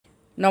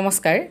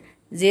নমস্কাৰ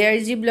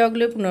জেআৰজি ব্লগ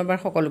লৈ পুনৰবাৰ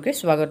সকলোকে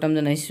স্বাগতম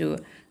জনাইছো।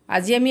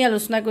 আজি আমি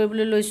আলোচনা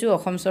কৰিবলৈ লৈছো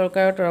অসম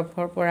চৰকাৰৰ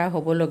তৰফৰ পৰা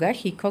হ'ব লগা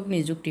শিক্ষক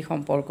নিযুক্তি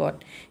সম্পৰ্কত।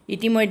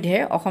 ইতিমধ্যে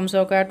অসম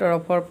চৰকাৰৰ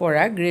তৰফৰ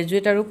পৰা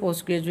গ্ৰেজুৱেট আৰু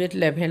পোষ্ট গ্ৰেজুৱেট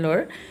লেভেলৰ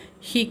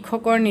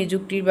শিক্ষকৰ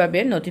নিযুক্তিৰ বাবে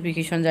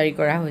নটিফিকেশ্যন জাৰি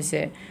কৰা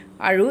হৈছে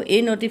আৰু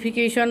এই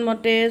নটিফিকেশ্যন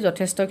মতে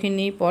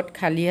যথেষ্টখিনি পদ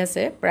খালী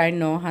আছে, প্ৰায়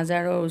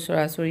 ৯,০০০ৰ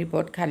ওচৰা-ওচৰি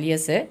পদ খালী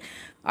আছে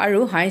আৰু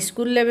হাই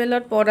স্কুল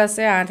লেভেলত পদ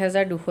আছে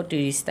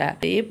 ৮,২৩০টা।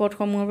 এই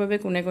পদসমূহৰ বাবে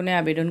কোনে কোনে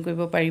আবেদন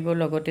কৰিব পাৰিব,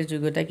 লগতে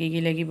যোগ্যতা কি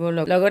লাগিব,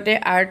 লগতে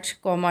আৰ্টছ,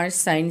 কমাৰ্চ,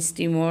 সায়েন্স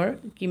ষ্ট্ৰীমৰ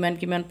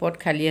কিমান পদ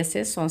খালী আছে,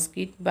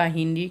 সংস্কৃত বা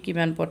হিন্দী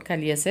কিমান পদ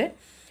খালী আছে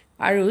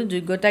আৰু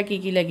যোগ্যতা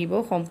কি লাগিব,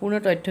 সম্পূৰ্ণ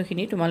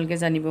তথ্যখিনি তোমালোকে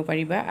জানিব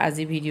পাৰিবা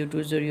আজি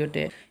ভিডিঅ'টোৰ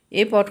জৰিয়তে।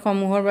 এই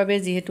পদসমূহৰ বাবে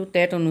যেহেতু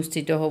টেট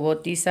অনুষ্ঠিত হ'ব,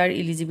 টিচাৰ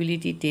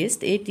এলিজিবিলিটি টেষ্ট,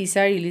 এই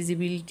টিচাৰ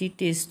এলিজিবিলিটি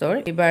টেষ্টৰ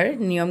এবাৰ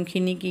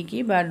নিয়মখিনি কি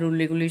বা ৰুল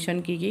ৰেগুলেশ্যন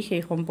কি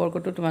সেই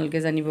সম্পৰ্কতো তোমালোকে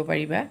জানিব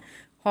পাৰিবা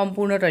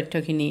সম্পূৰ্ণ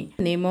তথ্যখিনি।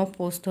 নেম অফ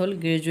পোষ্ট হ'ল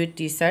graduate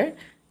teacher,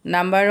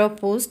 number of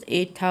post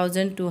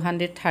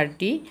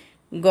 8,230,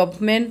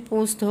 government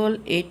post হ'ল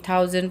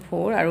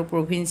 8,004 আৰু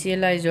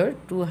প্ৰভিন্সিয়েলাইজৰ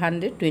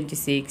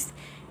 226।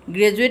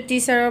 গ্ৰেজুৱেট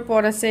টিচাৰৰ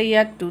পদ আছে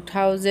ইয়াত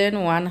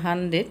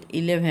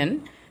 2,111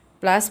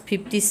 প্লাছ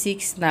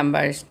 56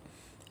 নাম্বাৰ্ছ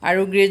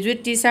আৰু গ্ৰেজুৱেট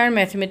টিচাৰ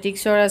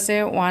মেথমেটিক্সৰ আছে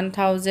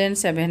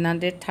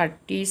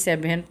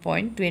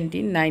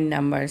 1,737.29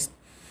 নাম্বাৰ্ছ।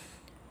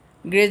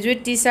 গ্ৰেজুৱেট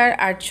টিচাৰ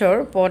আৰ্টছৰ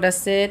পদ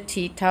আছে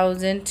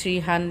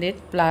 3,300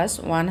 প্লাছ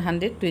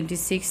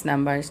 126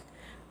 নাম্বাৰ্ছ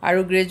আৰু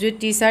গ্ৰেজুৱেট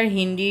টিচাৰ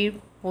হিন্দীৰ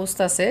পোষ্ট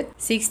আছে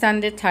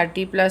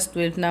 630 প্লাছ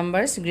 12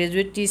 নাম্বাৰ্ছ।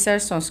 গ্ৰেজুৱেট টিচাৰ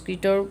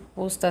সংস্কৃতৰ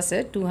পোষ্ট আছে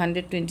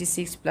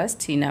 226 plus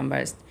 3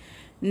 numbers.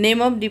 Name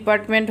of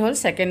department হ'ল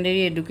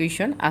ছেকেণ্ডেৰী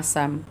এডুকেশ্যন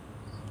আছাম।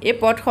 এই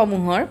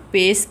পদসমূহৰ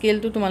পে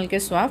স্কেলটো তোমালোকে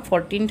চোৱা,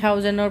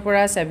 14,000ৰ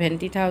পৰা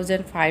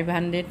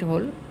 70,500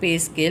 হ'ল পে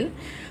স্কেল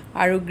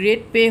আৰু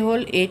গ্ৰেড পে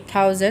হ'ল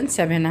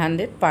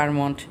 8,700 পাৰ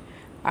মান্থ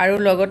আৰু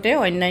লগতে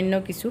অন্যান্য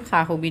কিছু সা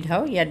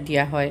সুবিধাও ইয়াত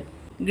দিয়া হয়।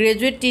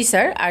 গ্ৰেজুৱেট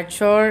টিচাৰ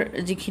আৰ্টছৰ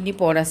যিখিনি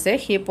পদ আছে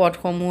সেই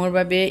পদসমূহৰ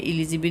বাবে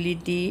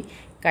ইলিজিবিলিটি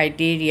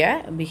ক্ৰাইটেৰিয়া,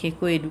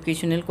 বিশেষকৈ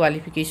এডুকেশ্যনেল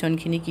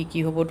কোৱালিফিকেশ্যনখিনি কি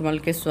হ'ব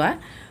তোমালোকে চোৱা।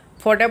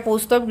 For the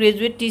post of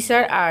graduate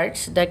teacher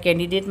arts, the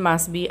candidate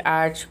must be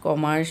arts,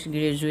 commerce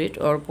graduate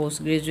or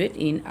postgraduate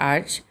in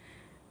arts,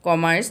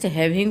 commerce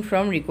having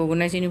from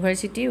recognized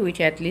university with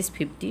at least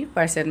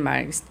 50%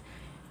 marks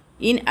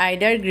in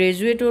either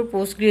graduate or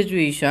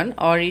post-graduation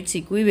or its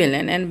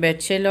equivalent and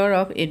Bachelor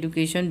of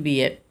Education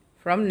B.Ed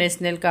from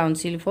National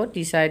Council for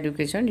Teacher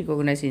Education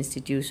recognized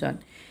institution.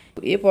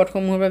 এই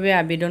পদসমূহৰ বাবে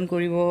আবেদন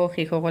কৰিব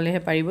সেইসকলেহে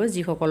পাৰিব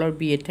যিসকলৰ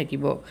B.Ed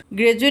থাকিব।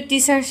 Graduate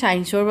teacher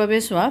সায়েন্সৰ বাবে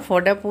চোৱা, for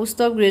the post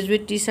off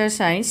graduate teacher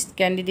science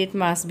candidate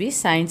must B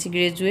science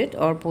graduate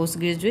or post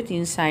graduate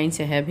in science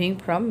having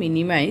from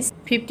minimise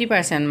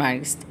 50%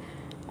 marks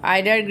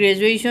আইডাৰ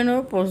graduation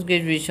or post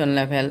graduation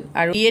level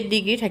আৰু B.Ed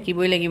ডিগ্ৰী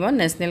থাকিবই লাগিব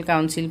national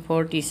council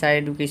for teacher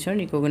education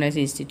recognise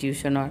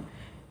ইনষ্টিটিউশ্যনৰ।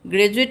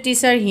 Graduate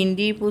teacher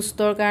Hindi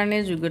পোষ্টৰ কাৰণে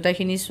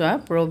যোগ্যতাখিনি চোৱা,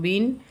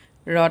 প্ৰবীণ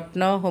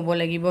ৰত্ন হ'ব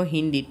লাগিব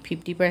হিন্দীত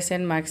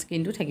 50% marks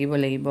কিন্তু থাকিব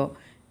লাগিব,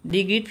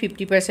 ডিগ্ৰীত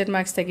 50%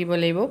 মাৰ্কছ থাকিব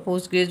লাগিব,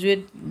 post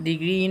graduate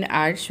degree in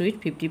arts with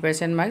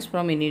 50% marks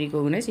from any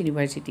recognise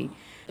university.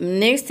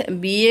 Next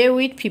BA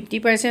with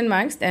 50%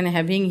 marks and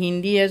having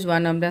Hindi as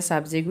one of the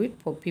subject with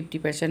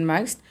 50%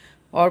 marks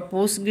or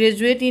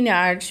postgraduate in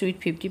arts with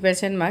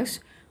 50% marks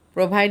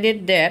provided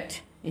that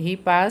he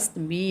passed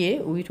BA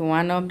with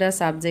one of the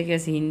subject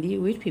as Hindi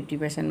with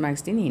 50%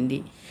 marks in Hindi.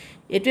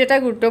 এটো এটা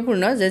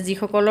গুৰুত্বপূৰ্ণ যে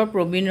যিসকলৰ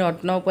প্ৰবীণ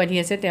ৰত্ন উপাধি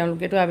আছে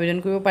তেওঁলোকেতো আবেদন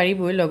কৰিব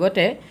পাৰিবই,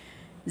 লগতে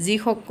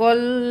যিসকল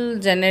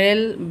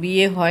জেনেৰেল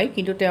BA হয়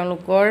কিন্তু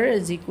তেওঁলোকৰ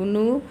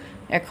যিকোনো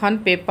এখন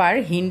পেপাৰ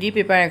হিন্দী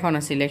পেপাৰ এখন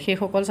আছিলে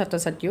সেইসকল ছাত্ৰ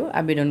ছাত্ৰীও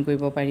আবেদন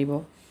কৰিব পাৰিব।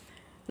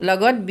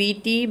 লগত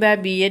BT বা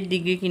B.Ed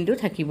ডিগ্ৰী কিন্তু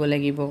থাকিব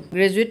লাগিব।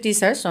 গ্ৰেজুৱেট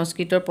টিচাৰ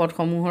সংস্কৃতৰ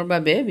পদসমূহৰ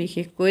বাবে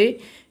বিশেষকৈ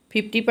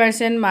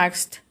 50%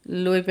 মাৰ্কছ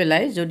লৈ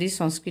পেলাই যদি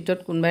সংস্কৃতত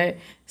কোনোবাই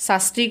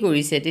শাস্ত্ৰী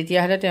কৰিছে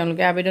তেতিয়াহ'লে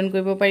তেওঁলোকে আবেদন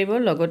কৰিব পাৰিব,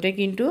 লগতে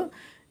কিন্তু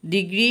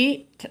ডিগ্ৰী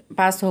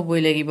পাছ হ'বই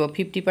লাগিব,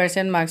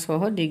 50% মাৰ্কছ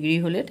সহ ডিগ্ৰী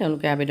হ'লে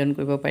তেওঁলোকে আবেদন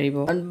কৰিব পাৰিব।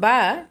 বা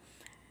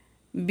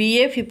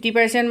BA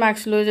 50%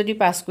 মাৰ্কছ লৈ যদি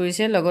পাছ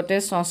কৰিছে, লগতে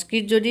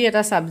সংস্কৃত যদি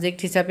এটা ছাবজেক্ট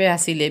হিচাপে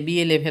আছিলে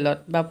BA লেভেলত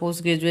বা পোষ্ট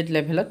গ্ৰেজুৱেট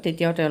লেভেলত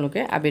তেতিয়াও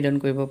তেওঁলোকে আবেদন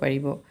কৰিব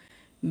পাৰিব।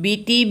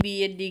 BT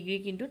B.Ed ডিগ্ৰী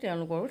কিন্তু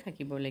তেওঁলোকৰো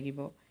থাকিব লাগিব।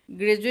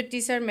 গ্ৰেজুৱেট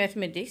টিচাৰ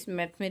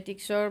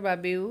মেথমেটিক্সৰ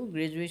বাবেও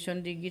গ্ৰেজুৱেশ্যন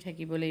ডিগ্ৰী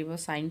থাকিব লাগিব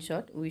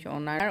ছায়েন্সত উইথ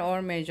অনাৰ অৰ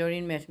major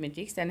in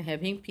mathematics and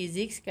having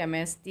physics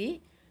chemistry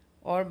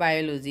or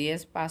biology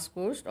as pass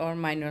course or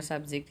minor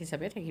subject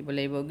হিচাপে থাকিব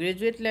লাগিব।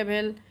 গ্ৰেজুৱেট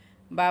লেভেল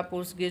বা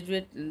পোষ্ট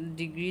গ্ৰেজুৱেট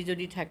ডিগ্ৰী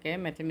যদি থাকে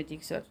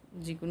মেথমেটিক্সত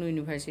যিকোনো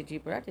ইউনিভাৰ্চিটিৰ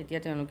পৰা তেতিয়া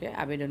তেওঁলোকে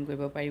আবেদন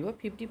কৰিব পাৰিব।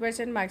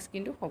 50% মাৰ্কছ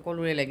কিন্তু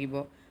সকলোৰে লাগিব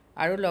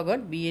আৰু লগত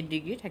B.Ed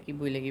ডিগ্ৰী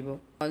থাকিবই লাগিব।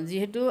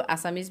 যিহেতু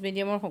আছামিজ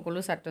মিডিয়ামৰ সকলো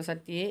ছাত্ৰ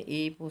ছাত্ৰীয়ে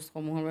এই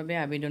পোষ্টসমূহৰ বাবে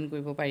আবেদন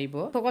কৰিব পাৰিব,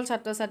 সকলো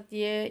ছাত্ৰ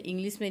ছাত্ৰীয়ে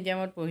ইংলিছ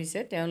মিডিয়ামত পঢ়িছে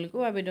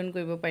তেওঁলোকেও আবেদন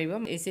কৰিব পাৰিব।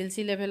 SLC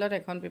লেভেলত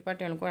এখন পেপাৰ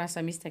তেওঁলোকৰ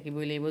আছামিজ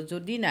থাকিবই লাগিব,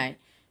 যদি নাই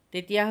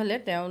তেতিয়াহ'লে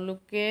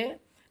তেওঁলোকে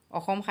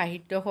অসম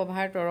সাহিত্য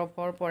সভাৰ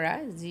তৰফৰ পৰা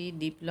যি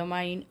ডিপ্ল'মা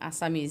ইন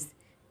আছামিজ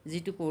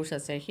যিটো কোৰ্স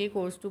আছে সেই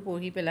কোৰ্সটো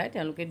পঢ়ি পেলাই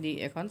তেওঁলোকে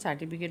এখন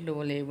সাৰ্টিফিকেট ল'ব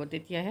লাগিব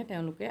তেতিয়াহে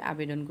তেওঁলোকে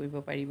আবেদন কৰিব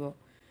পাৰিব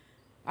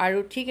আৰু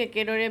ঠিক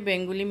একেদৰে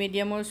বেংগলী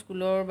মিডিয়ামৰ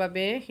স্কুলৰ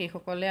বাবে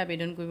সেইসকলে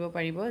আবেদন কৰিব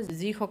পাৰিব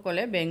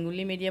যিসকলে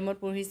বেংগলী মিডিয়ামত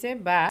পঢ়িছে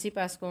বা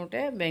পাছ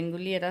কৰোঁতে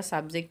বেংগলী এটা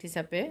সাবজেক্ট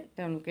হিচাপে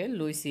তেওঁলোকে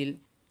লৈছিল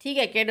ঠিক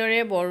একেদৰে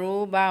বড়ো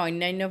বা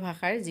অন্যান্য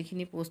ভাষাৰ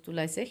যিখিনি পোষ্ট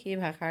ওলাইছে সেই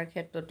ভাষাৰ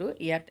ক্ষেত্ৰতো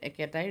ইয়াত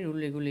একেটাই ৰুল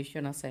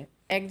ৰেগুলেশ্যন আছে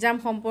এক্সাম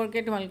সম্পৰ্কে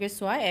তোমালোকে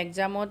চোৱা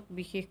এক্সামত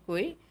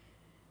বিশেষকৈ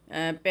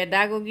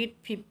পেডাগগিত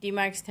 50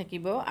 মাৰ্কছ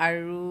থাকিব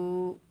আৰু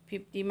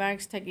 50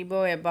 মাৰ্কছ থাকিব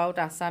এবাউট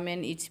আসাম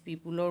এণ্ড ইটছ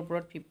পিপুলৰ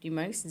ওপৰত 50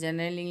 মাৰ্কছ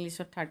জেনেৰেল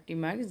ইংলিছত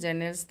 30 marks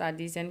general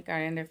studies and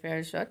current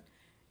এফেয়াৰ্ছত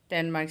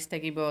 10 marks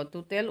থাকিব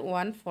টোটেল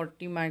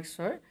 140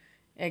 মাৰ্কছৰ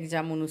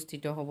এক্সাম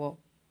অনুষ্ঠিত হ'ব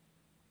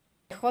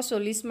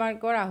 140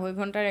 মাৰ্কৰ 2.5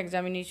 ঘণ্টাৰ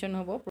এক্সামিনেশ্যন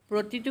হ'ব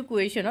প্ৰতিটো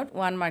কুৱেশ্যনত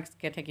 1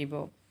 মাৰ্কছকৈ থাকিব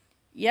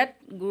ইয়াত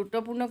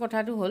গুৰুত্বপূৰ্ণ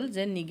কথাটো হ'ল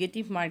যে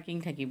নিগেটিভ মাৰ্কিং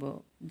থাকিব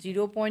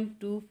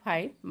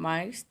 0.25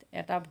 মাৰ্কছ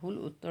এটা ভুল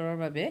উত্তৰৰ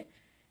বাবে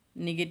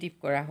নিগেটিভ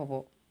কৰা হ'ব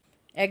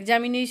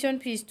এক্সামিনেশ্যন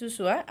ফিজটো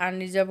চোৱা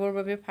আনৰিজাৰ্ভৰ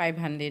বাবে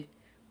 500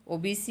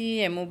 OBC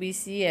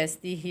MOBC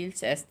ST hills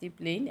ST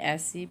plain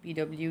SC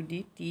PWD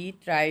T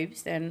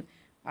tribes and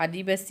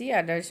আদিবাসী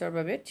আদাৰ্ছৰ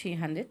বাবে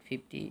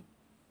 350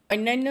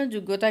 অন্যান্য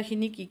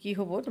যোগ্যতাখিনি কি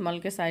হ'ব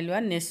তোমালোকে চাই লোৱা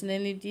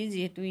নেশ্যনেলিটি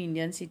যেহেতু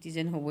ইণ্ডিয়ান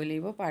সিটিজেন হ'বই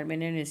লাগিব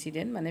পাৰ্মানেণ্ট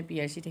ৰেচিডেণ্ট মানে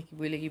PRC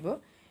থাকিবই লাগিব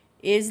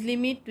এজ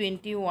লিমিট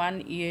 21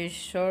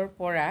 ইয়াৰ্ছৰ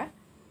পৰা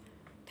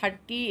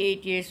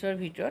 38 ইয়াৰ্ছৰ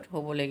ভিতৰত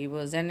হ'ব লাগিব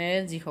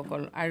জেনেৰেল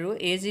যিসকল আৰু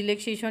এজ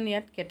ৰিলেক্সেশ্যন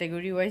ইয়াত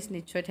কেটেগৰী ৱাইজ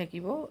নিশ্চয়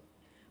থাকিব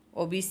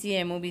OBC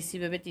MOBC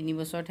বাবে 3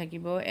 বছৰ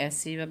থাকিব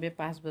SC বাবে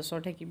 5 বছৰ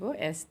থাকিব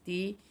ST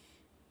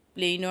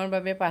প্লেইনৰ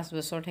বাবে 5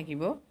 বছৰ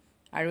থাকিব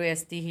আৰু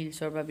ST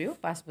হিলছৰ বাবেও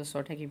 5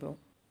 বছৰ থাকিব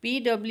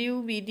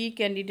PWBD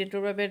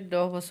কেণ্ডিডেটৰ বাবে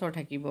 10 বছৰ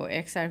থাকিব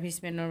এক্স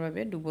সাৰ্ভিসমেনৰ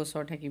বাবে 2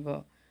 বছৰ থাকিব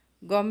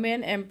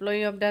government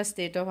employee of the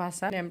state of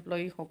Assam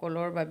employee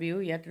সকলৰ বাবেও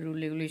ইয়াত ৰুল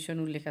ৰেগুলেশ্যন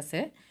উল্লেখ আছে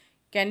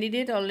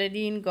candidate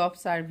already in govt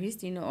service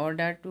in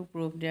order to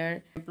prove their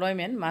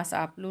employment must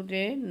upload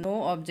a no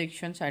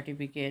objection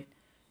certificate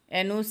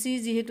NOC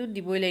যেহেতু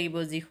দিবই লাগিব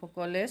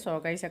যিসকলে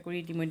সৰকাৰি চাকৰি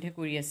ইতিমধ্যে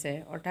কৰি আছে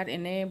অৰ্থাৎ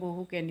এনে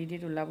বহু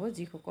ক্যান্ডিডেট ওলাব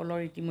যিসকলৰ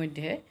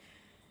ইতিমধ্যে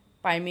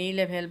প্ৰাইমেৰী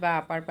লেভেল বা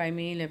আপাৰ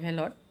প্ৰাইমেৰী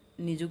লেভেলত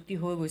নিযুক্তি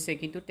হৈ গৈছে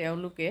কিন্তু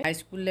তেওঁলোকে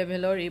হাইস্কুল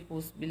লেভেলৰ এই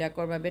পোষ্ট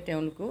বিলাকৰ বাবে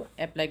তেওঁলোকো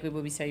এপ্লাই কৰিব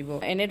বিচাৰিব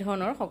এনে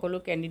ধৰণৰ সকলো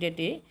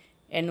ক্যান্ডিডেটে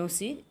NOC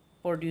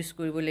প্ৰডিউস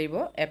কৰিব লাগিব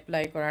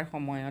এপ্লাই কৰাৰ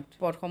সময়ত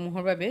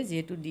পদসমূহৰ বাবে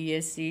যেহেতু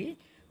DSC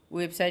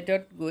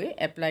ৱেবসাইটত গৈ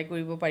এপ্লাই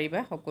কৰিব পাৰিবা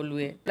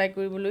সকলোৱে এপ্লাই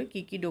কৰিবলৈ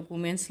কি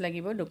ডকুমেন্টস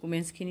লাগিব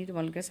ডকুমেন্টসখিনি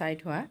তোমালোকে চাই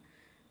থোৱা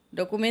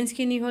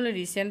ডকুমেন্টসখিনি হ'ল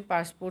recent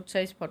passport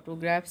size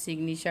photograph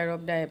signature of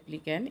the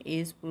applicant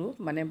as proof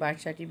মানে birth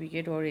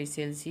certificate or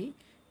SLC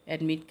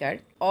admit card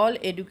all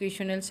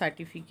educational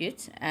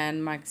certificates and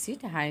mark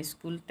sheet high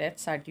school TET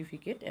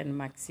certificate and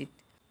mark sheet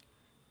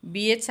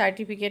BH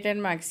certificate and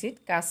mark sheet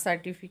caste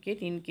certificate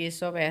in case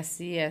of SC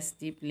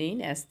ST plain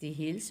ST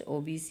hills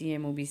OBC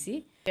MOBC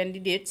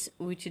candidates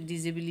with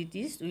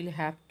disabilities will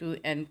have to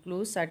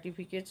enclose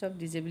certificates of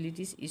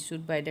disabilities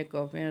issued by the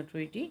government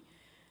authority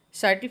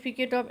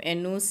certificate of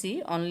NOC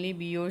only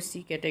B or C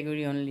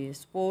category only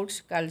sports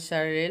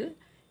cultural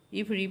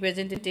if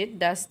represented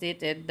the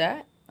state at the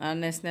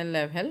national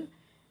level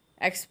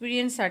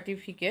experience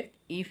certificate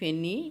if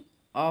any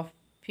of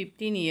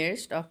 15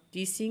 years of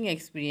teaching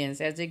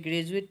experience as a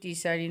graduate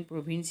teacher in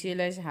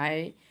provincialized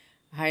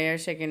higher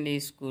secondary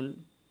school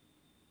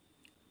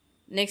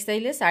next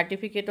ahile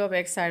certificate of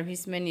ex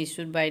serviceman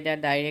issued by the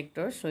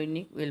director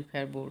Sainik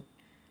welfare board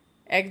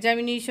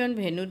examination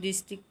venue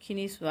district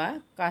khini swa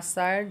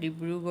Kasar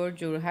Dibrugarh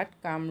Jorhat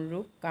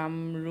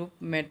Kamrup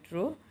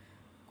Metro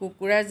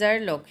Kukurajhar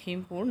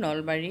Lakhimpur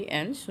Nalbari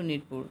and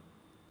Sonitpur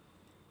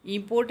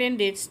important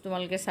dates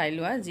তোমালকে চাই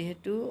লোৱা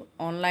যেহেতু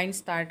online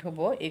start হ'ব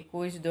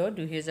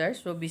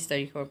 21/10/2024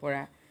 তাৰিখৰ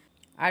পৰা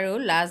আৰু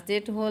last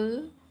date হ'ল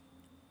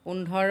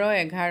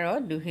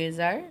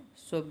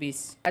 15/11/2024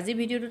 আজি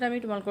ভিডিওটোত আমি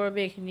তোমালোকৰ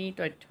বাবে এইখিনি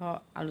তথ্য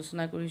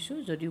আলোচনা কৰিছো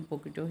যদি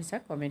উপকৃত হৈছা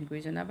কমেন্ট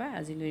কৰি জনাবা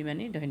আজিলৈ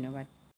ইমানেই ধন্যবাদ